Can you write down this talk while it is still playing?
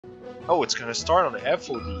Oh, it's gonna start on the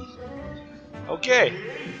FOD. Okay.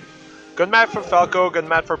 Good mat for Falco, good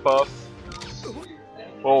mat for Puff.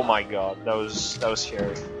 Oh my god, that was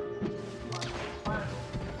scary.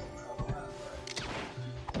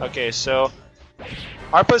 Okay, so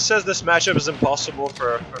Arpah says this matchup is impossible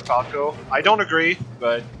for Falco. I don't agree,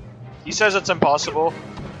 but he says it's impossible.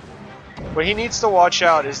 What he needs to watch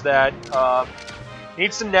out is that he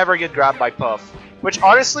needs to never get grabbed by Puff. Which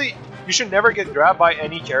honestly, you should never get grabbed by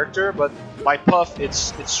any character, but by Puff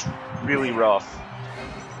it's really rough.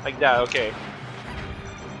 Like that, okay.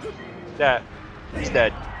 That. He's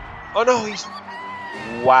dead. Oh no, he's...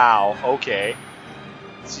 Wow, okay.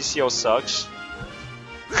 CCO sucks.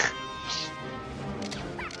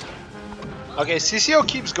 Okay, CCO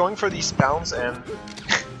keeps going for these pounds and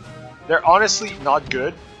they're honestly not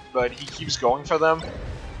good, but he keeps going for them.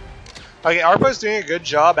 Okay, Arpah is doing a good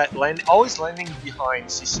job at always landing behind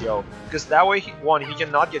CCO, because that way, he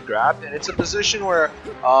cannot get grabbed, and it's a position where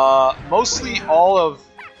mostly all of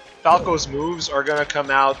Falco's moves are gonna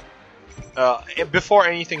come out before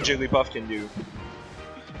anything Jigglypuff can do.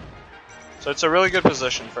 So it's a really good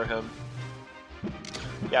position for him.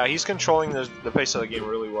 Yeah, he's controlling the pace of the game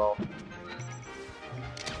really well.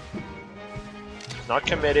 He's not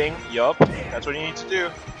committing. Yup, that's what you need to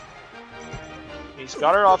do. He's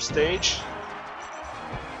got her off stage.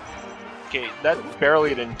 Okay, that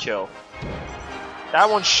barely didn't kill. That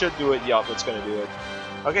one should do it. Yup, it's gonna do it.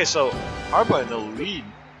 Okay, so Arpah in the lead.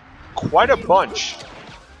 Quite a bunch.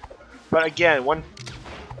 But again, when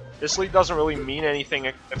this lead doesn't really mean anything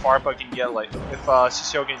if Arpah can get if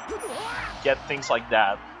CCO can get things like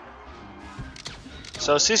that.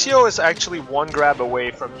 So CCO is actually one grab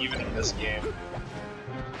away from evening this game.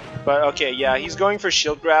 But okay, yeah, he's going for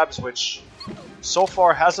shield grabs, which so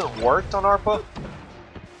far hasn't worked on Arpah.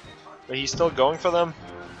 But he's still going for them.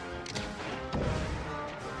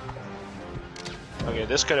 Okay,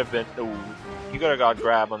 this could have been... Ooh, he could have got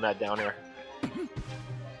grab on that down air.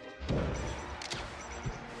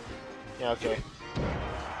 Yeah, okay.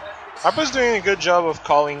 Arpah's doing a good job of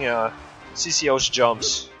calling CCO's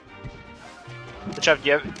jumps, which have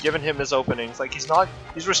given him his openings. Like,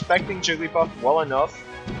 he's respecting Jigglypuff well enough.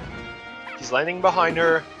 He's landing behind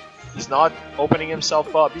her. He's not opening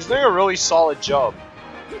himself up. He's doing a really solid job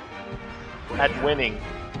at winning.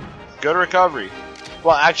 Good recovery.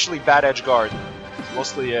 Well, actually, bad edge guard.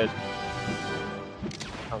 Mostly it.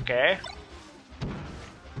 Okay.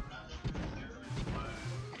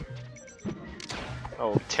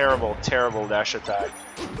 Oh, terrible, terrible dash attack.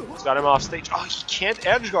 He's got him off stage. Oh, he can't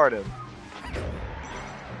edge guard him.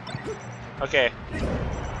 Okay.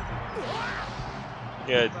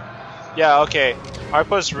 Good. Yeah, okay.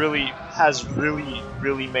 Arpah's has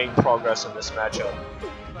really made progress in this matchup.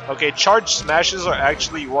 Okay, charge smashes are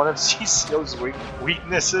actually one of CCO's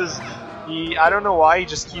weaknesses. I don't know why he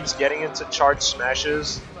just keeps getting into charge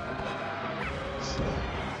smashes.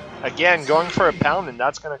 Again, going for a pound, and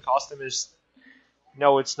that's gonna cost him his...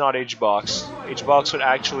 No, it's not H-Box. H-Box would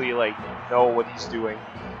actually, know what he's doing.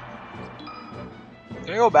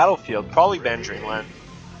 Gonna go Battlefield, probably ban Dreamland.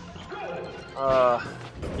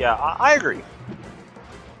 Yeah, I agree.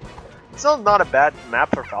 It's not a bad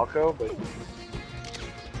map for Falco, but...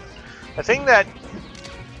 The thing that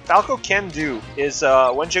Falco can do is,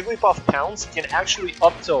 when Jigglypuff pounds, he can actually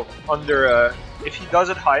up-tilt under, if he does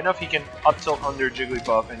it high enough, he can up-tilt under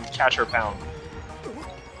Jigglypuff and catch her pound.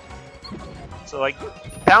 So,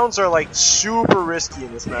 pounds are, super risky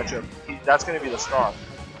in this matchup. That's gonna be the stop.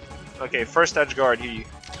 Okay, first edge guard, he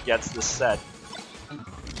gets this set.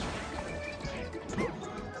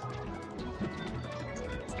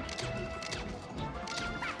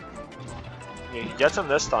 Yeah, he gets him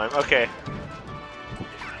this time. Okay.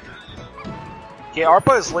 Okay,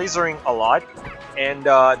 Arpah is lasering a lot, and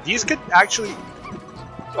these could actually...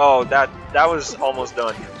 Oh, that was almost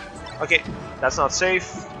done. Okay, that's not safe.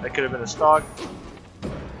 That could have been a stock.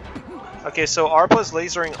 Okay, so Arpah's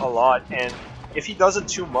lasering a lot, and if he does it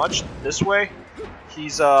too much this way,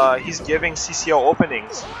 he's giving CCO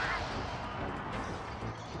openings.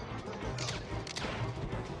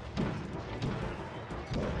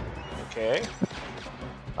 Okay,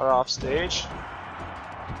 off stage.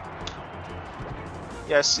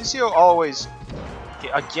 Yeah, CCO always... Okay,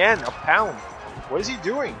 again, a pound. What is he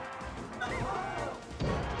doing?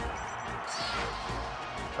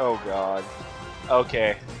 Oh god.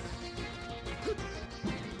 Okay.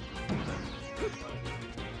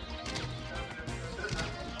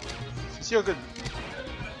 CCO could...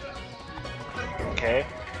 Okay.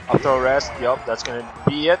 Up throw rest. Yup, that's gonna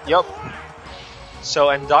be it. Yup. So,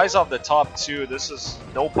 and dies off the top too. This is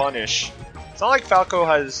no punish. It's not like Falco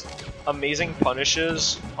has amazing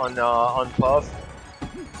punishes on Puff.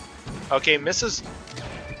 Okay, misses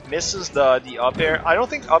the up air. I don't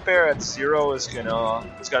think up air at 0 is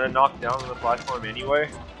gonna knock down the platform anyway.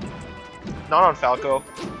 Not on Falco.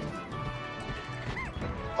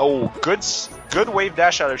 Oh, good wave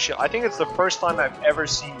dash out of shield. I think it's the first time I've ever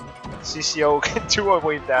seen CCO do a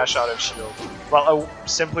wave dash out of shield. Well,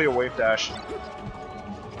 simply a wave dash.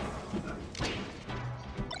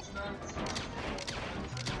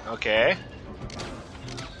 Okay.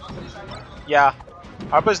 Yeah,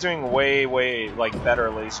 Arpah's doing way like better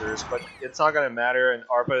lasers, but it's not gonna matter, and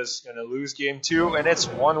Arpah's gonna lose game 2, and it's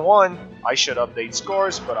 1-1. I should update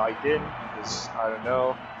scores, but I didn't because I don't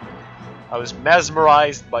know. I was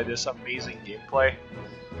mesmerized by this amazing gameplay.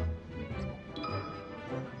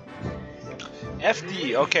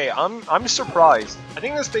 FD, okay, I'm surprised. I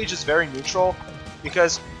think this stage is very neutral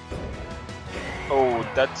because oh,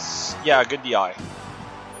 that's yeah, good DI.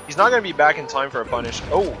 He's not gonna be back in time for a punish.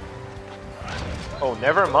 Oh,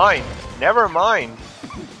 never mind. Never mind.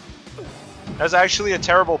 That was actually a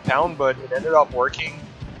terrible pound, but it ended up working.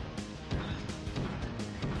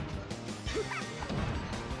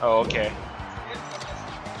 Oh, okay.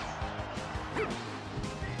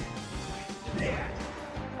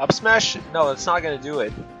 Up smash? No, that's not gonna do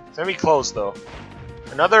it. It's gonna be close though.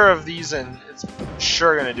 Another of these and it's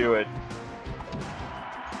sure gonna do it.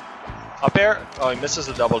 Up air? Oh, he misses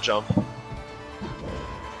the double jump.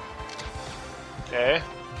 Okay.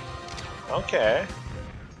 Okay.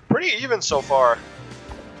 Pretty even so far.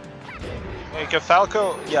 Okay,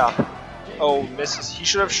 Falco, yeah. Oh, misses. He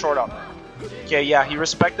should have short up. Okay, yeah, he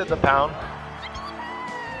respected the pound.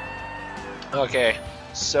 Okay,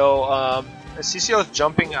 so CCO's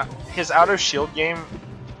jumping. His out of shield game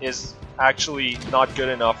is actually not good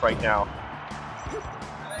enough right now.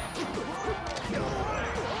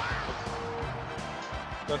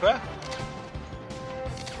 Okay.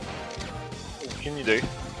 What can you do?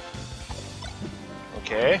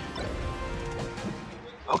 Okay.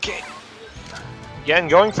 Okay. Again,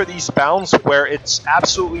 going for these bounds where it's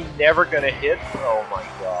absolutely never gonna hit. Oh my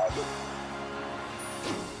god.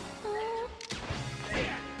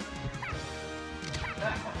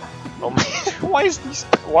 Oh my,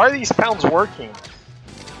 why are these pounds working?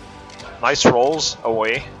 Nice rolls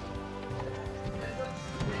away.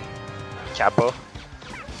 Capo.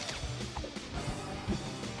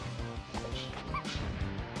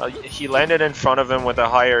 He landed in front of him with a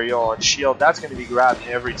higher yaw and shield. That's going to be grabbed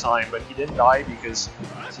every time, but he didn't die because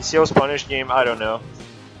CCO's punish game, I don't know.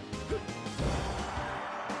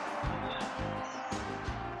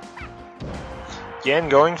 Again,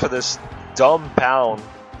 going for this dumb pound.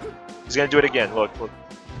 He's going to do it again. Look, look.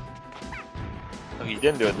 Oh, he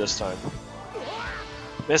didn't do it this time.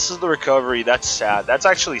 Misses the recovery. That's sad. That's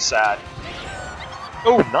actually sad.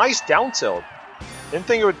 Oh, nice down tilt. Didn't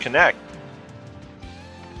think it would connect.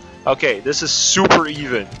 Okay, this is super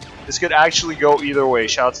even. This could actually go either way.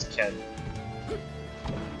 Shouts to Ken.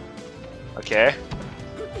 Okay.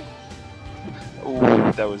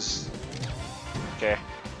 Ooh, that was... Okay.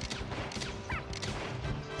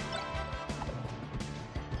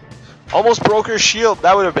 Almost broke her shield.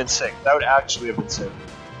 That would have been sick. That would actually have been sick.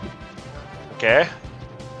 Okay.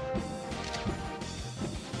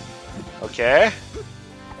 Okay.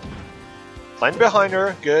 Land behind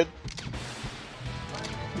her. Good.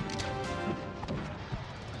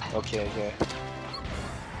 Okay, okay.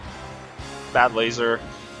 Bad laser.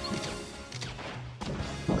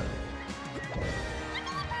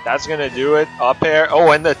 That's gonna do it. Up air.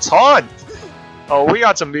 Oh, and the taunt. Oh, we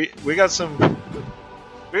got a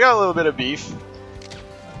little bit of beef.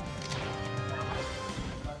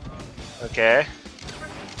 Okay.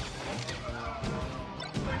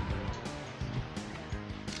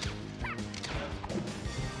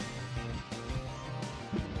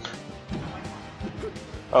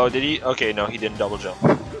 Oh, did he? Okay, no, he didn't double jump.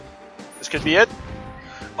 This could be it.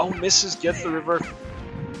 Oh, misses, gets the river.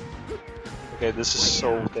 Okay, this is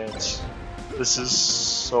so tense. This is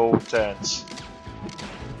so tense.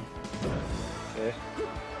 Okay.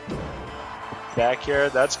 Back here,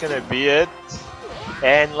 that's gonna be it.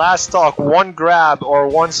 And last stock, one grab or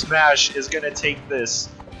one smash is gonna take this.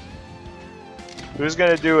 Who's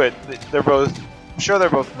gonna do it? They're both, I'm sure they're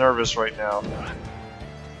both nervous right now.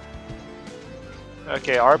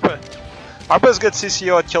 Okay, Arpah's got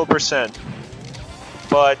CCO at kill percent,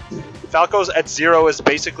 but Falco's at 0 is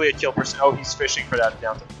basically a kill percent. Oh, he's fishing for that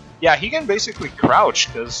down. Yeah, he can basically crouch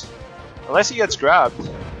because unless he gets grabbed.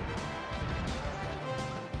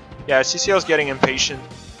 Yeah, CCO's getting impatient.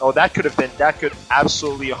 Oh, that could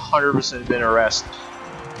absolutely 100% have been a rest.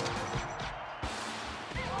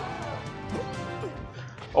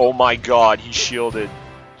 Oh my god, he shielded.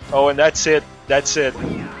 Oh, and that's it. That's it.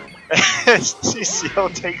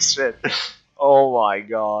 CCO takes it. Oh my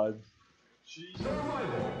god.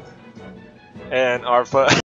 And Arpah